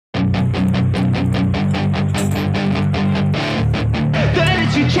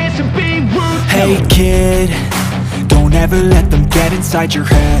Hey kid, don't ever let them get inside your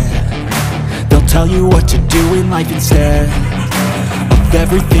head. They'll tell you what to do in life instead of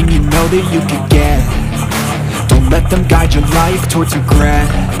everything you know that you could get. Don't let them guide your life towards regret.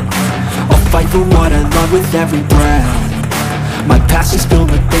 I'll fight for what I love with every breath. My past is filled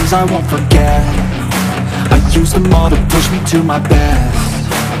with things I won't forget. I use them all to push me to my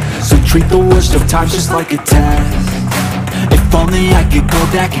best. So treat the worst of times just like a test. If only I could go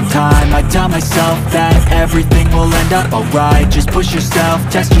back in time, I'd tell myself that everything will end up alright. Just push yourself,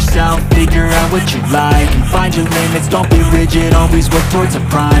 test yourself, figure out what you like, and find your limits, don't be rigid, always work towards a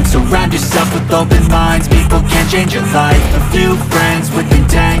prime. Surround yourself with open minds, people can change your life. A few friends with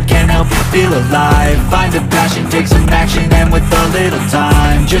intent can help you feel alive. Find a passion, take some action, and with a little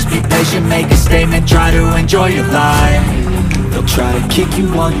time, just be patient, make a statement, try to enjoy your life. They'll try to kick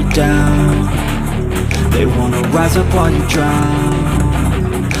you while you're down. They wanna rise up while you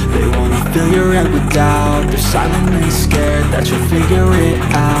drown. They wanna fill your head with doubt. They're silently scared that you'll figure it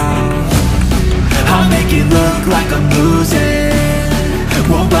out. I'll make it look like I'm losing,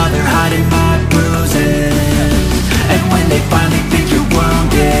 won't bother hiding my bruises. And when they finally